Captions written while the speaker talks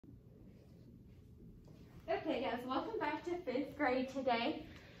Okay guys, welcome back to 5th grade today.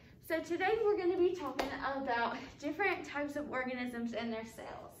 So today we're going to be talking about different types of organisms and their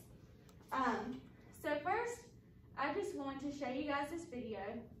cells. So first, I just want to show you guys this video.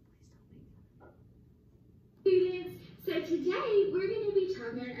 Students, so today we're going to be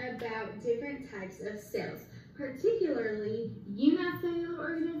talking about different types of cells, particularly unicellular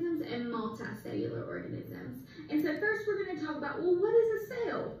organisms and multicellular organisms. And so first we're going to talk about, well, what is a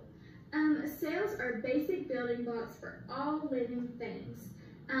cell? Cells are basic building blocks for all living things.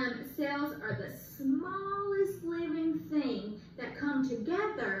 Cells are the smallest living thing that come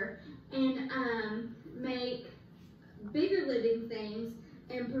together and make bigger living things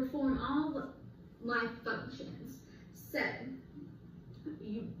and perform all life functions. So,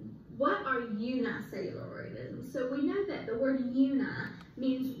 what are unicellular organisms? So we know that the word uni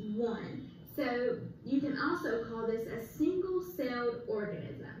means one. So you can also call this a single-celled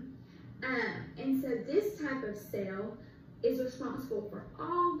organism. And so this type of cell is responsible for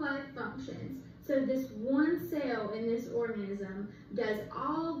all life functions. So this one cell in this organism does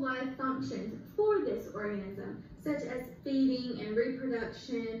all life functions for this organism, such as feeding and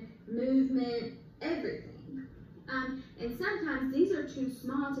reproduction, movement, everything. And sometimes these are too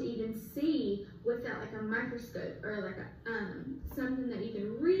small to even see without like a microscope or like a, something that you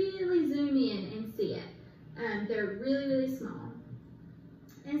can really zoom in and see it. They're really, really small.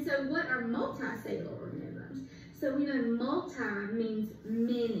 And so what are multicellular organisms? So we know multi means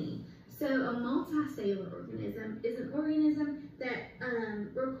many. So a multicellular organism is an organism that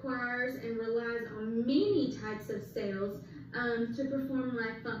requires and relies on many types of cells to perform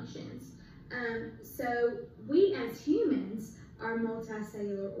life functions. So we as humans are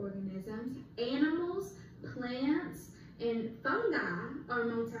multicellular organisms. Animals, plants, and fungi are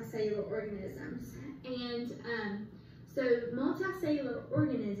multicellular organisms. And so multicellular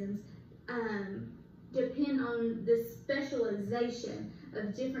organisms depend on the specialization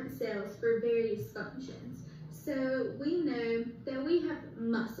of different cells for various functions. So we know that we have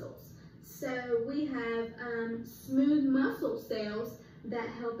muscles. So we have smooth muscle cells that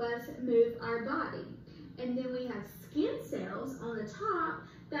help us move our body. And then we have skin cells on the top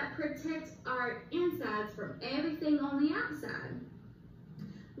that protect our insides from everything on the outside.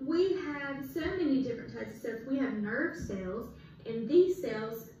 We have so many different types of cells. We have nerve cells, and these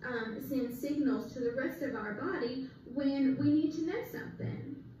cells send signals to the rest of our body when we need to know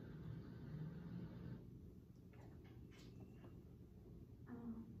something.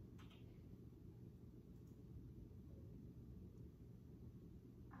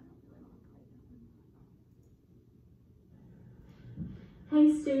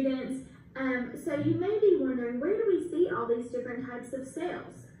 Hey students, so you may be wondering, where do we see all these different types of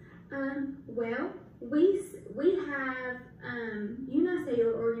cells? Well, we have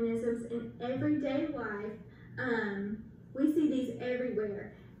unicellular organisms in everyday life. We see these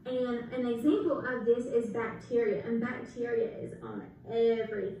everywhere. And an example of this is bacteria, and bacteria is on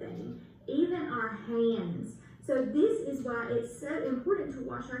everything, even our hands. So this is why it's so important to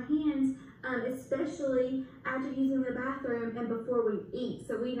wash our hands, especially after using the bathroom and before we eat,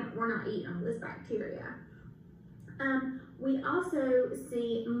 so we're not eating all this bacteria. We also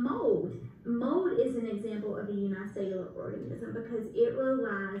see mold. Mold is an example of a unicellular organism because it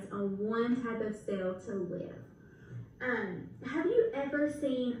relies on one type of cell to live. Have you ever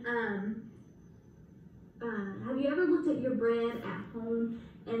seen, have you ever looked at your bread at home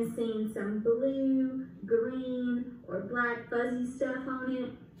and seen some blue, green, or black fuzzy stuff on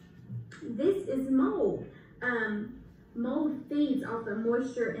it? This is mold. Mold feeds off the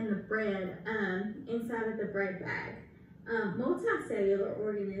moisture in the bread inside of the bread bag. Multicellular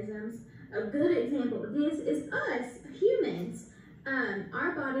organisms, a good example of this is us, humans.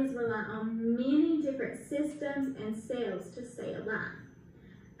 Our bodies rely on many different systems and cells to stay alive.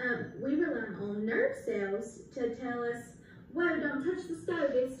 We rely on nerve cells to tell us, whoa, don't touch the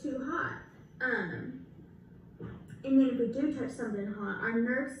stove, it's too hot. And then if we do touch something hot, our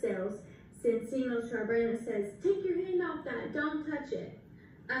nerve cells send signals to our brain that says, take your hand off that, don't touch it.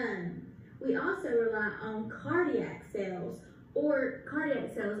 We also rely on cardiac cells, or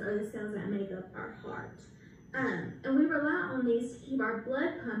cardiac cells are the cells that make up our heart. And we rely on these to keep our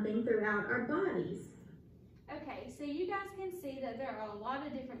blood pumping throughout our bodies. Okay, so you guys can see that there are a lot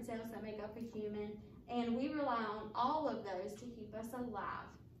of different cells that make up a human, and we rely on all of those to keep us alive.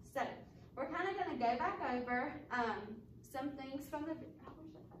 So we're kind of going to go back over some things from the...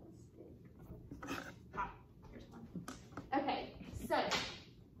 Here's one. Okay, so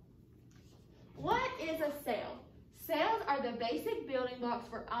what is a cell? Cells are the basic building blocks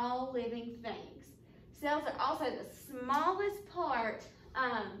for all living things. Cells are also the smallest part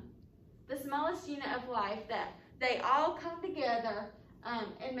the smallest unit of life, that they all come together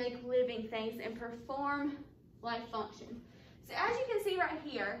and make living things and perform life function. So as you can see right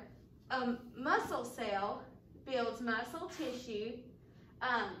here, a muscle cell builds muscle tissue,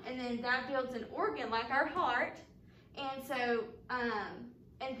 and then that builds an organ like our heart, and so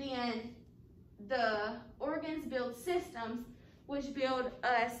and then the organs build systems which build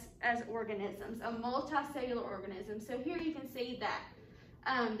us as organisms, a multicellular organism. So here you can see that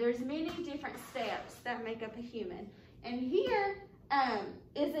there's many different steps that make up a human, and here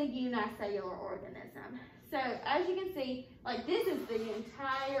is a unicellular organism. So as you can see, like this is the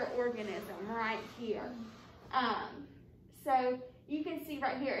entire organism right here. So you can see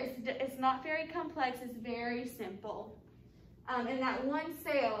right here, it's not very complex, it's very simple. And that one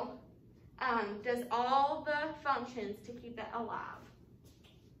cell does all the functions to keep it alive.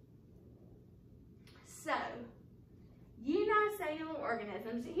 So, unicellular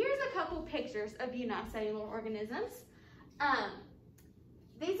organisms. Here's a couple pictures of unicellular organisms.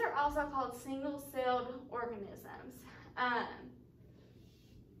 These are also called single-celled organisms.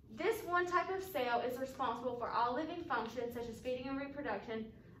 This one type of cell is responsible for all living functions such as feeding and reproduction,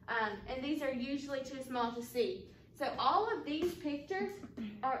 and these are usually too small to see. So all of these pictures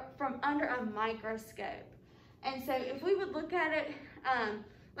are from under a microscope. And so if we would look at it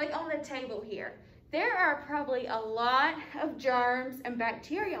like on the table here, there are probably a lot of germs and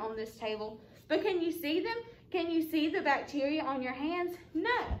bacteria on this table, but can you see them? Can you see the bacteria on your hands?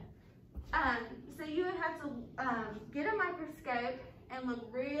 No. So you would have to get a microscope and look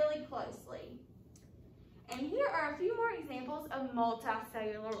really closely. And here are a few more examples of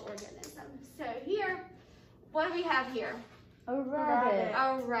multicellular organisms. So here, what do we have here? A rabbit.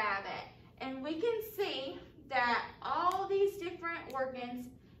 A rabbit. And we can see that all these different organs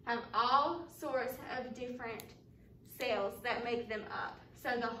have all sorts of different cells that make them up.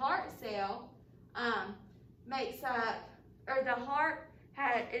 So the heart cell makes up, or the heart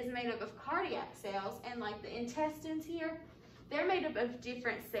is made up of cardiac cells, and like the intestines here, they're made up of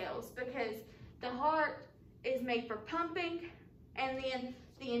different cells because the heart is made for pumping, and then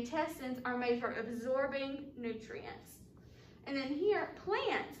the intestines are made for absorbing nutrients. And then here,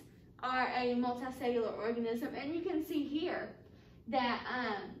 plants are a multicellular organism, and you can see here that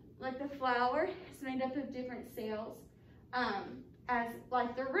like the flower is made up of different cells, as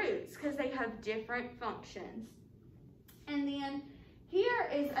like the roots, because they have different functions. And then here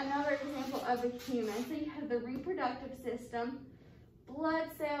is another example of a human. So you have the reproductive system, blood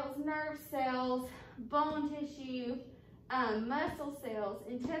cells, nerve cells, bone tissue, muscle cells,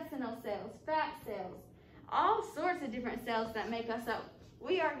 intestinal cells, fat cells, all sorts of different cells that make us up.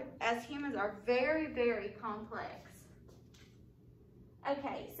 We are, as humans, are very, very complex.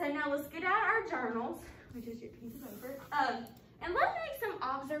 Okay, so now let's get out our journals, which is your piece of paper, and let's make some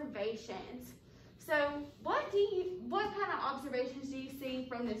observations. So what kind of observations do you see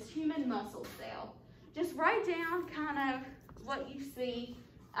from this human muscle cell? Just write down kind of what you see.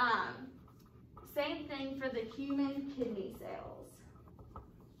 Same thing for the human kidney cells.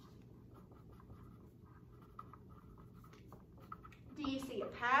 Do you see a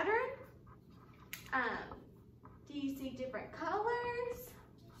pattern? Do you see different colors?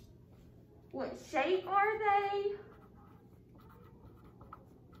 What shape are they?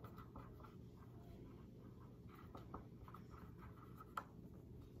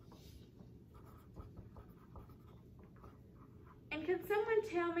 And can someone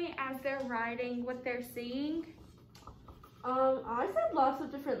tell me as they're writing what they're seeing? I said lots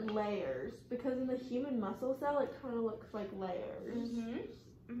of different layers because in the human muscle cell it kind of looks like layers.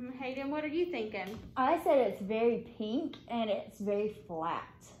 Hayden, what are you thinking? I said it's very pink and it's very flat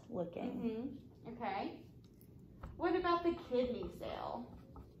looking. Okay. What about the kidney cell?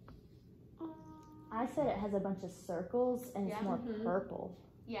 I said it has a bunch of circles and it's more purple.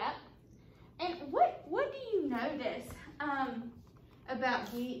 Yep. And what do you notice about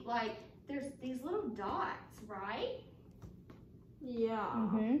there's these little dots, right? Yeah.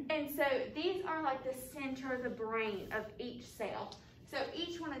 And so these are like the center of the brain of each cell. So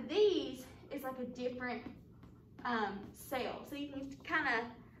each one of these is like a different cell. So you can kind of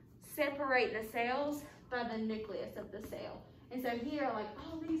separate the cells by the nucleus of the cell. And so here, like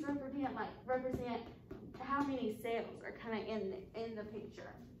all these represent how many cells are kind of in the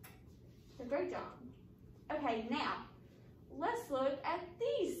picture. So great job. Okay, now let's look at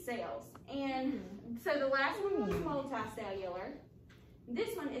these cells. And so the last one was multicellular.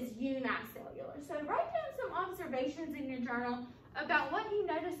 This one is unicellular. So write down some observations in your journal about what you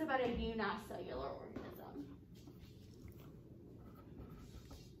notice about a unicellular organism.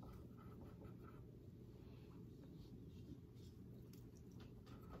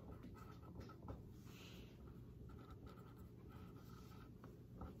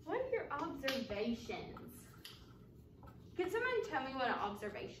 observations. Can someone tell me what an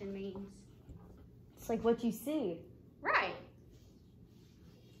observation means? It's like what you see. Right.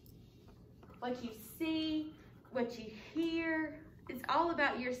 What you see, what you hear, it's all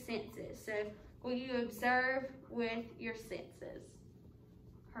about your senses. So what you observe with your senses.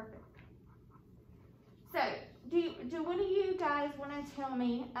 Perfect. So do one of you guys want to tell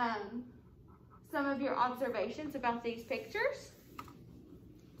me some of your observations about these pictures?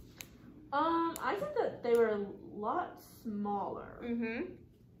 I think that they were a lot smaller.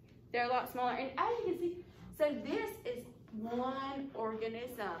 They're a lot smaller, and as you can see, so this is one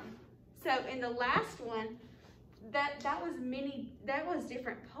organism. So in the last one, that was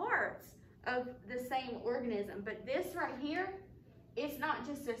different parts of the same organism. But this right here, it's not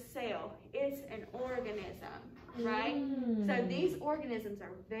just a cell, it's an organism, right? So these organisms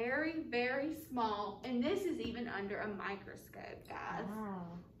are very, very small, and this is even under a microscope, guys.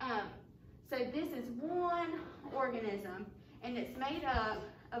 Wow. So this is one organism, and it's made up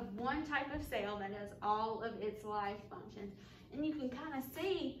of one type of cell that has all of its life functions. And you can kind of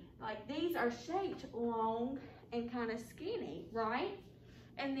see, like, these are shaped long and kind of skinny, right?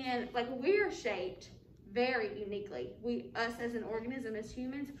 And then, like, we're shaped very uniquely. Us as an organism, as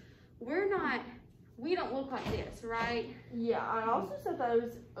humans, we don't look like this, right? Yeah, I also said that it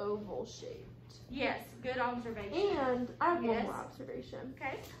was oval shaped. Yes, good observation. And I have one Yes. more observation.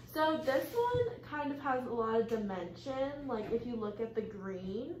 Okay. So this one kind of has a lot of dimension, like if you look at the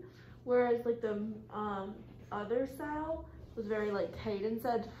green, whereas like the other cell was very like Hayden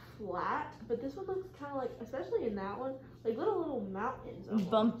said flat, but this one looks kind of like, especially in that one, like little mountains. Almost.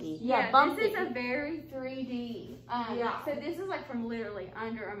 Bumpy. Yeah, bumpy. This is a very 3D. Yeah. So this is like from literally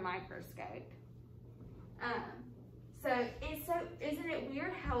under a microscope. So isn't it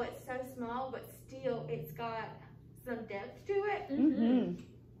weird how it's so small, but still it's got some depth to it?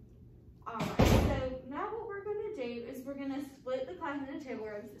 Alright, so now what we're going to do is we're going to split the class into table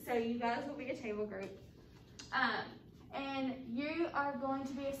groups. So you guys will be a table group. And you are going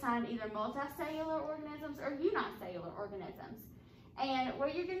to be assigned either multicellular organisms or unicellular organisms. And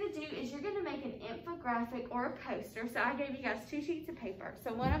what you're going to do is you're going to make an infographic or a poster. So I gave you guys 2 sheets of paper.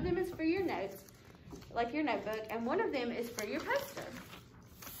 So one of them is for your notes, like your notebook, and one of them is for your poster.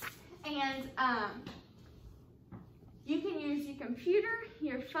 And you can use your computer,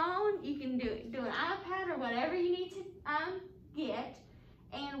 your phone, you can do an iPad or whatever you need to get.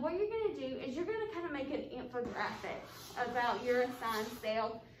 And what you're going to do is you're going to kind of make an infographic about your assigned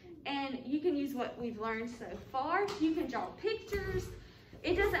cell. And you can use what we've learned so far. You can draw pictures.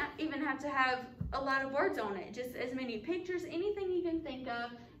 It doesn't even have to have a lot of words on it. Just as many pictures, anything you can think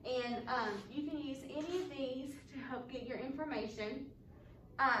of. And you can use any of these to help get your information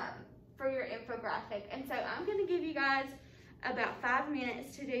for your infographic. And so I'm going to give you guys about 5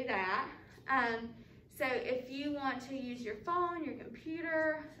 minutes to do that. So if you want to use your phone, your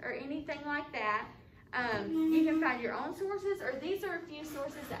computer, or anything like that, you can find your own sources, or these are a few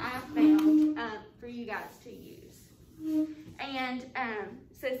sources that I found for you guys to use. And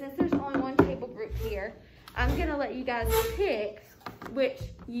so since there's only one table group here, I'm going to let you guys pick which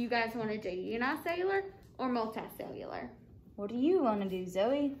you guys want to do, unicellular or multicellular. What do you want to do,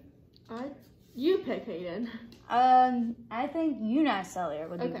 Zoe? You pick, Hayden. I think unicellular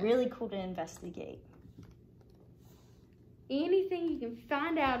would be really cool to investigate. Anything you can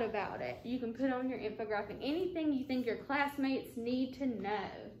find out about it, you can put on your infographic. Anything you think your classmates need to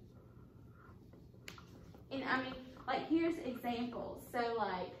know. And I mean, like, here's examples. So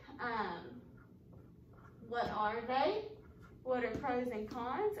like, what are they? What are pros and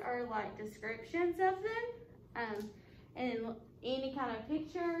cons? Or like descriptions of them? And any kind of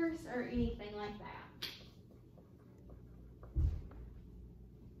pictures or anything like that.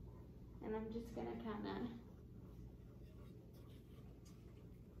 And I'm just gonna kind of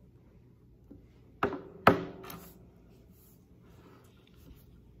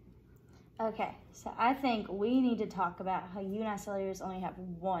Okay, so I think we need to talk about how unicellulars only have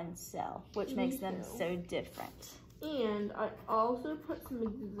one cell, which makes them so different. And I also put some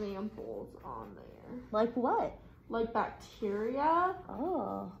examples on there. Like what? Like bacteria.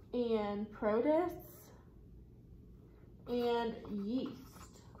 Oh. And protists. And yeast.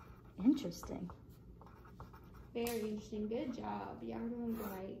 Interesting. Very interesting. Good job. Y'all are doing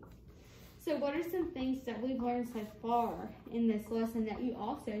great. So what are some things that we've learned so far in this lesson that you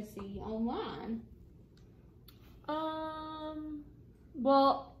also see online?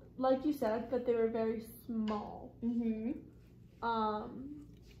 Well, like you said, that they were very small. Mm-hmm. I'm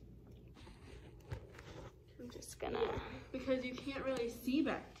just gonna... Because you can't really see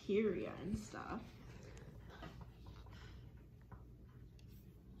bacteria and stuff.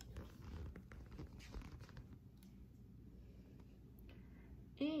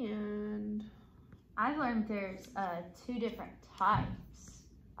 And I've learned there's 2 different types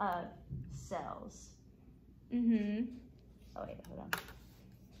of cells. Mm-hmm. Oh wait, hold on.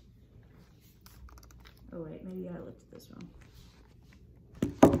 Oh wait, maybe I looked at this wrong.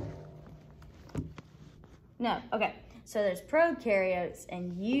 No, okay. So there's prokaryotes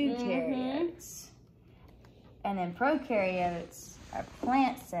and eukaryotes. And then prokaryotes are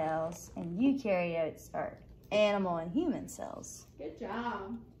plant cells and eukaryotes are animal and human cells. Good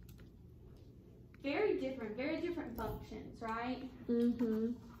job. Very different functions, right?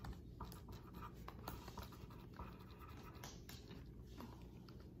 mm-hmm.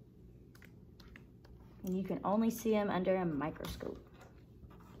 And you can only see them under a microscope.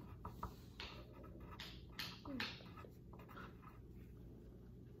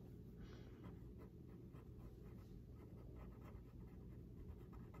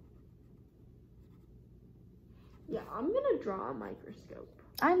 Yeah, I'm gonna draw a microscope.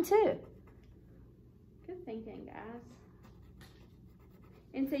 I'm too. Good thinking, guys.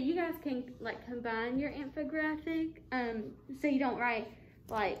 And so you guys can like combine your infographic, so you don't write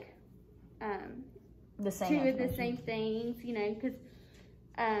like The same 2 of the information. same things, you know, because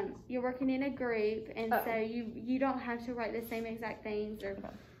you're working in a group, and so you don't have to write the same exact things or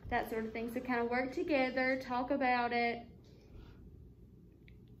that sort of thing. So kind of work together, talk about it.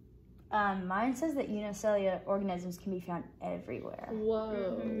 Mine says that unicellular organisms can be found everywhere.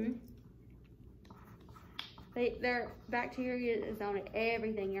 Whoa. Mm-hmm. Their bacteria is on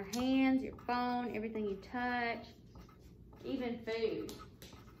everything. Your hands, your phone, everything you touch, even food.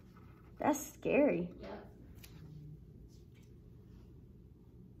 That's scary. Yep.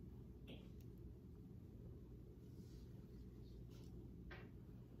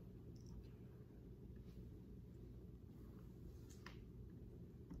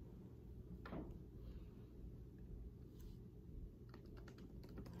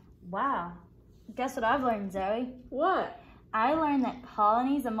 Wow. Guess what I've learned, Zoe? What? I learned that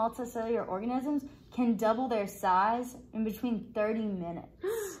colonies of multicellular organisms can double their size in between 30 minutes.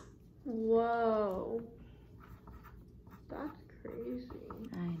 Whoa. That's crazy.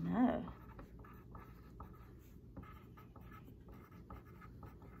 I know.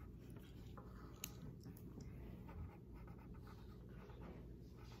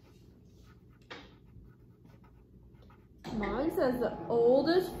 Mine says the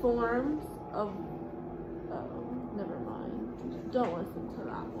oldest forms of. Oh, never mind. Don't listen to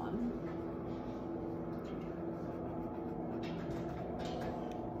that one.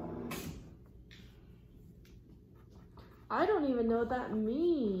 I don't even know what that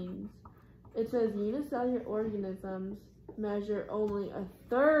means. It says unicellular organisms measure only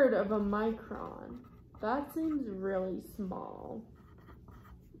 1/3 of a micron. That seems really small.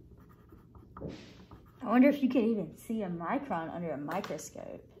 I wonder if you could even see a micron under a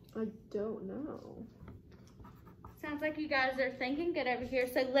microscope. I don't know. Sounds like you guys are thinking good over here.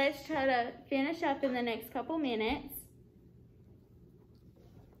 So let's try to finish up in the next couple minutes.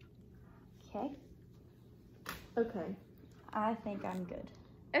 Okay. Okay. I think I'm good.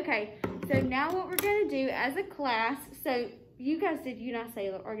 Okay, so now what we're going to do as a class, so you guys did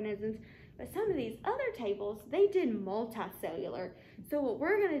unicellular organisms, but some of these other tables, they did multicellular. So what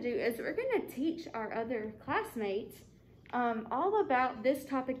we're going to do is we're going to teach our other classmates all about this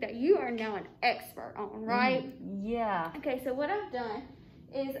topic that you are now an expert on, right? Yeah. Okay, so what I've done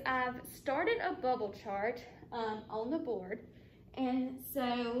is I've started a bubble chart on the board. And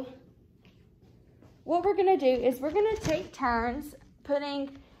so what we're going to do is we're going to take turns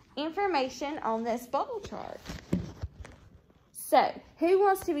putting information on this bubble chart. So, who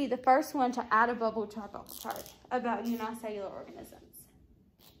wants to be the first one to add a bubble chart about unicellular organisms?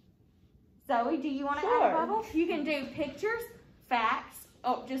 Zoe, do you want to add a bubble? You can do pictures, facts,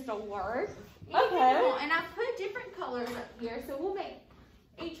 just a word. Anything you want. And I've put different colors up here, so we'll make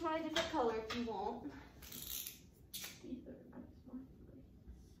each one a different color if you want.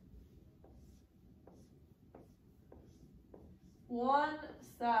 One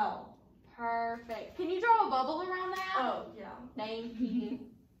cell. Perfect. Can you draw a bubble around that? Oh, yeah. Thank you.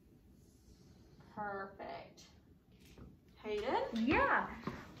 Perfect. Hayden? Yeah.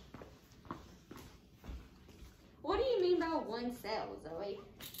 What do you mean by one cell, Zoe?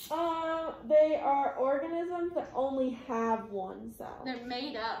 They are organisms that only have one cell. They're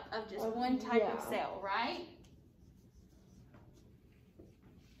made up of just one type of cell, right?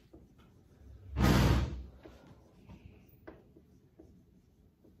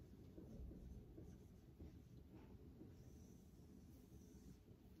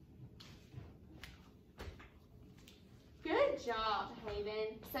 Good job,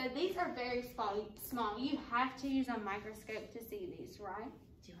 Hayden. So these are very small. You have to use a microscope to see these, right?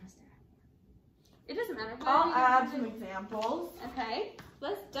 Do you want to start? It doesn't matter. I'll add some examples. Okay,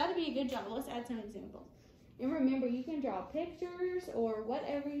 that'd be a good job. Let's add some examples. And remember, you can draw pictures or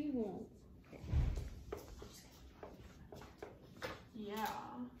whatever you want. Yeah.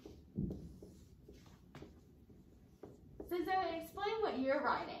 So Zoe, explain what you're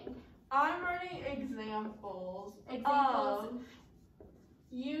writing. I'm writing examples Examples. of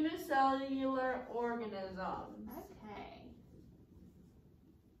unicellular organisms. Okay.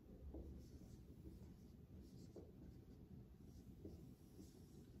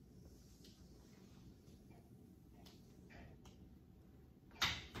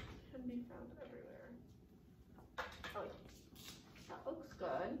 Can be found everywhere. Oh, that looks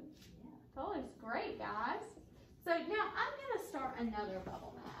good. That looks great, guys. So now I'm going to start another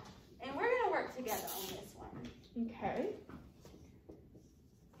bubble map. And we're going to work together on this one. Okay.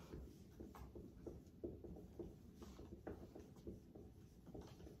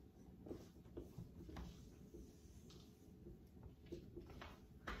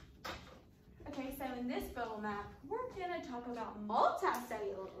 Okay, so in this bubble map, we're going to talk about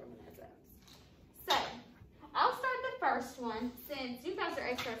multicellular organisms. So, I'll start the first one. Since you guys are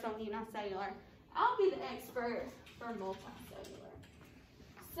experts on unicellular, I'll be the expert for multicellular.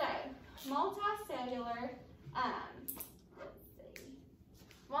 So, multicellular, let's see.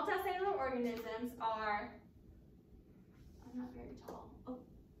 Multicellular organisms are, I'm not very tall. Oh.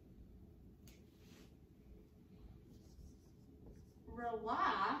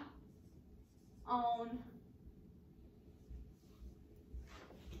 Rely on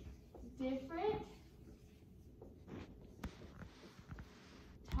different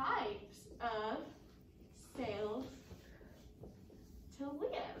types of cells to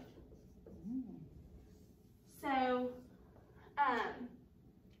live.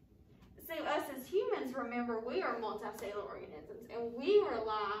 So us as humans, remember, we are multicellular organisms, and we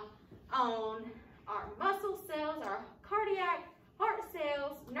rely on our muscle cells, our cardiac, heart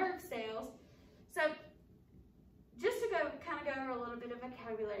cells, nerve cells. So just to kind of go over a little bit of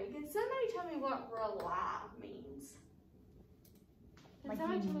vocabulary, can somebody tell me what rely means? Can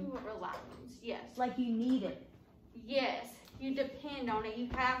somebody tell me what rely means? Yes. Like you need it. Yes, you depend on it. You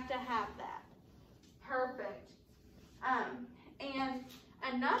have to have that. Perfect. And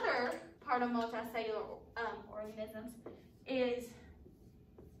another part of multicellular organisms is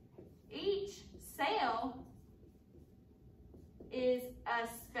each cell is a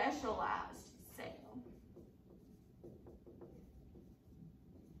specialized cell.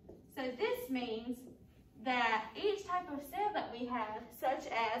 So this means that each type of cell that we have, such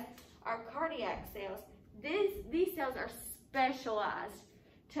as our cardiac cells, these cells are specialized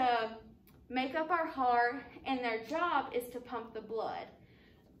to make up our heart, and their job is to pump the blood.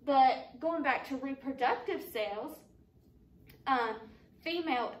 But going back to reproductive cells,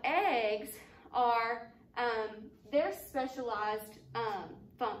 female eggs are, their specialized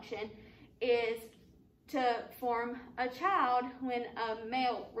function is to form a child when a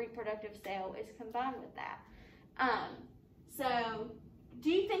male reproductive cell is combined with that. So do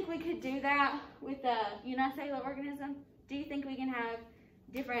you think we could do that with a unicellular organism? Do you think we can have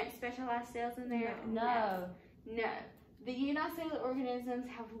different specialized cells in there? No. No. The unicellular organisms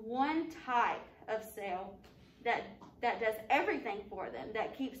have one type of cell that does everything for them,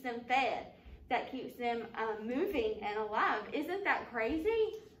 that keeps them fed, that keeps them moving and alive. Isn't that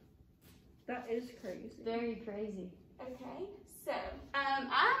crazy? That is crazy. Very crazy. Okay, so I'm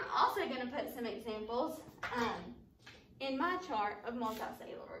also going to put some examples in my chart of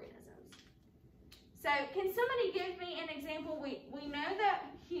multicellular organisms. So can somebody give me an example? We know that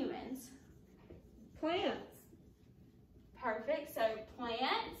humans. Plants. Perfect, so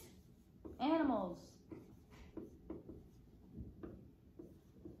plants. Animals.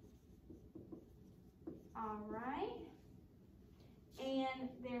 All right. And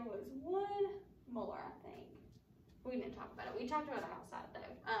there was one more, I think. We didn't talk about it. We talked about it outside,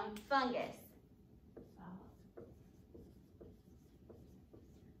 though. Fungus.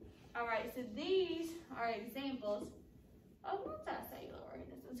 All right, so these are examples of multicellular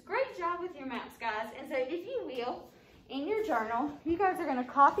organisms. Great job with your maps, guys. And so if you will, in your journal, you guys are going to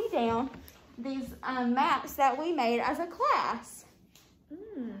copy down these maps that we made as a class.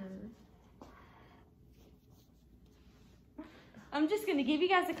 I'm just going to give you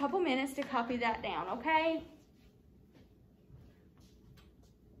guys a couple minutes to copy that down, okay?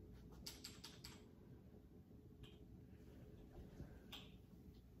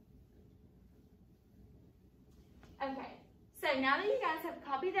 Okay, so now that you guys have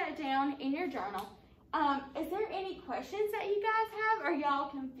copied that down in your journal, is there any questions that you guys have? Are y'all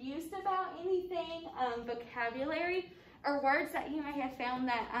confused about anything vocabulary? or words that you may have found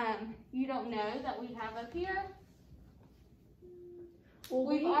that you don't know that we have up here? Well,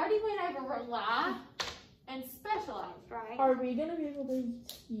 We've already went over rely and specialized, right? Are we gonna be able to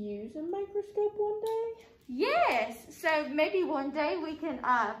use a microscope one day? Yes. So maybe one day we can.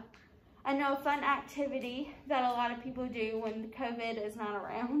 I know a fun activity that a lot of people do when COVID is not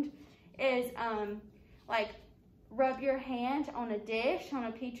around is like rub your hand on a dish, on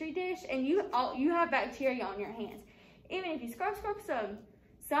a petri dish, and you have bacteria on your hands. Even if you scrub some,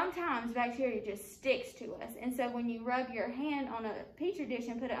 sometimes bacteria just sticks to us. And so when you rub your hand on a petri dish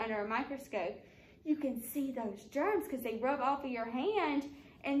and put it under a microscope, you can see those germs because they rub off of your hand,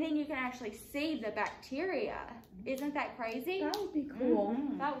 and then you can actually see the bacteria. Isn't that crazy? That would be cool.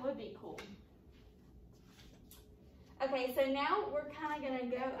 Mm-hmm. That would be cool. Okay, so now we're kind of going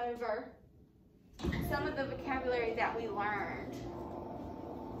to go over some of the vocabulary that we learned.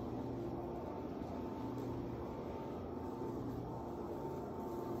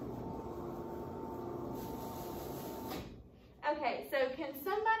 Okay, so can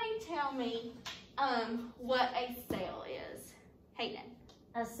somebody tell me what a cell is? Hayden.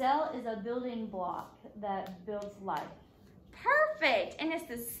 A cell is a building block that builds life. Perfect. And it's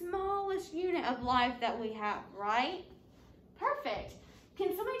the smallest unit of life that we have, right? Perfect.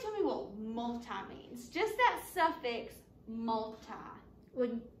 Can somebody tell me what multi means? Just that suffix multi.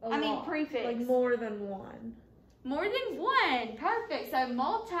 Like prefix. Like more than one. More than one. Perfect. So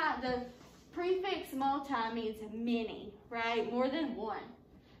multi, the prefix multi means many, right? More than one.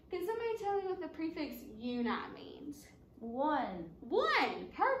 Can somebody tell me what the prefix uni means? One. One.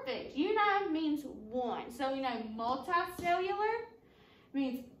 Perfect. Uni means one. So we know multicellular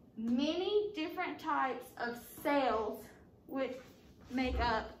means many different types of cells which make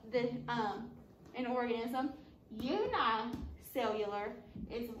up an organism. Unicellular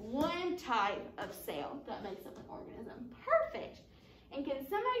is one type of cell that makes up an organism. Perfect. And can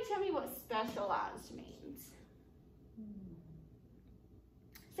somebody tell me what specialized means?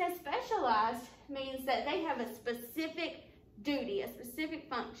 So specialized means that they have a specific duty, a specific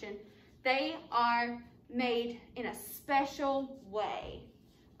function. They are made in a special way,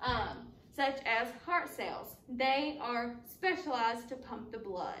 such as heart cells. They are specialized to pump the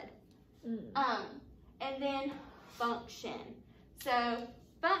blood. And then function. So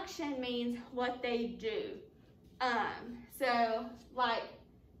function means what they do. So like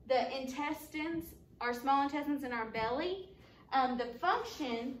the intestines, our small intestines in our belly, the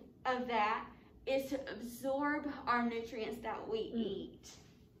function of that is to absorb our nutrients that we eat.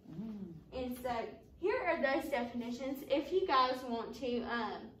 And so here are those definitions if you guys want to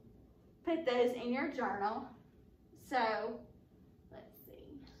put those in your journal. So let's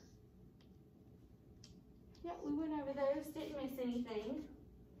see. Yep, we went over those, didn't miss anything.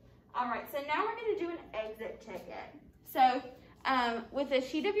 All right, so now we're going to do an exit ticket. So with a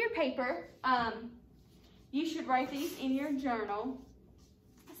sheet of your paper, you should write these in your journal.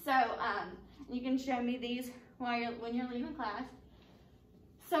 So you can show me these when you're leaving class.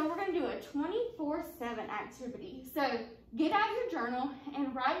 So we're going to do a 24/7 activity. So get out your journal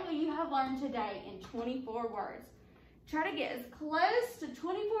and write what you have learned today in 24 words. Try to get as close to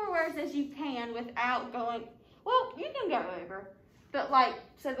 24 words as you can without going, well, you can go over. But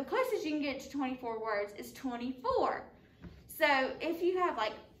so the closest you can get to 24 words is 24. So if you have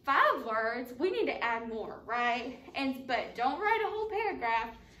 5 words, we need to add more, right? But don't write a whole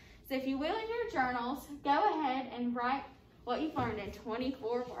paragraph. So if you will in your journals, go ahead and write what you've learned in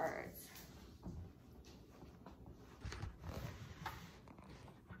 24 words.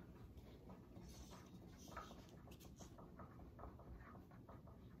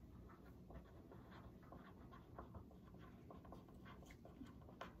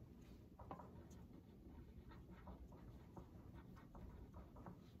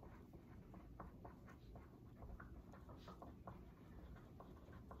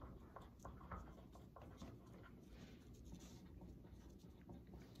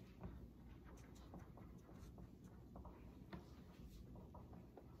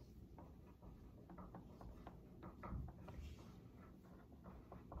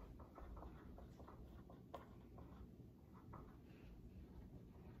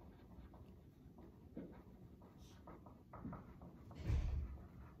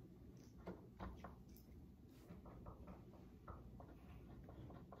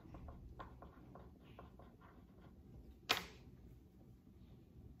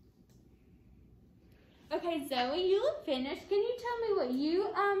 Okay, Zoe, you look finished. Can you tell me what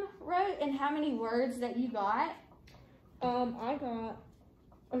you wrote and how many words that you got? I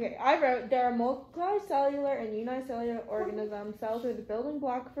wrote, there are multicellular and unicellular organisms. Cells are the building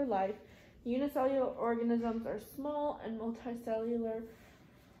block for life. Unicellular organisms are small and multicellular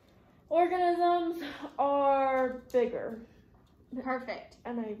organisms are bigger. Perfect.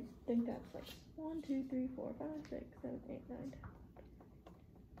 And I think that's like 1, 2, 3, 4, 5, 6, 7, 8, 9, 10.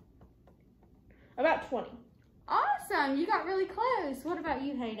 About 20. Awesome. You got really close. What about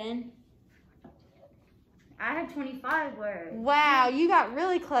you, Hayden? I had 25 words. Wow, you got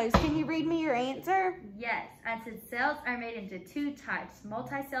really close. Can you read me your answer? Yes, I said cells are made into 2 types,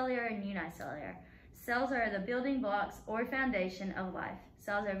 multicellular and unicellular. Cells are the building blocks or foundation of life.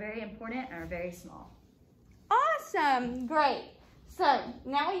 Cells are very important and are very small. Awesome. Great. So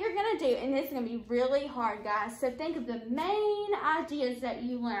now what you're going to do, and this is going to be really hard, guys. So think of the main ideas that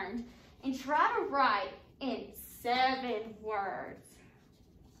you learned and try to write in 7 words.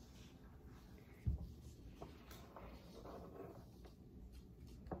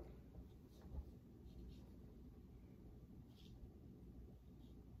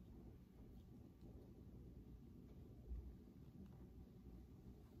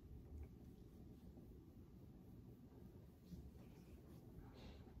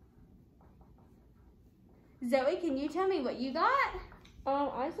 Zoe, can you tell me what you got?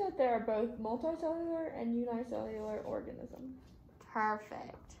 I said there are both multicellular and unicellular organisms.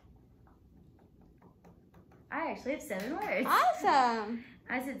 Perfect. I actually have 7 words. Awesome.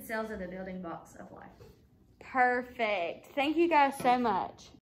 I said cells are the building blocks of life. Perfect. Thank you guys so much.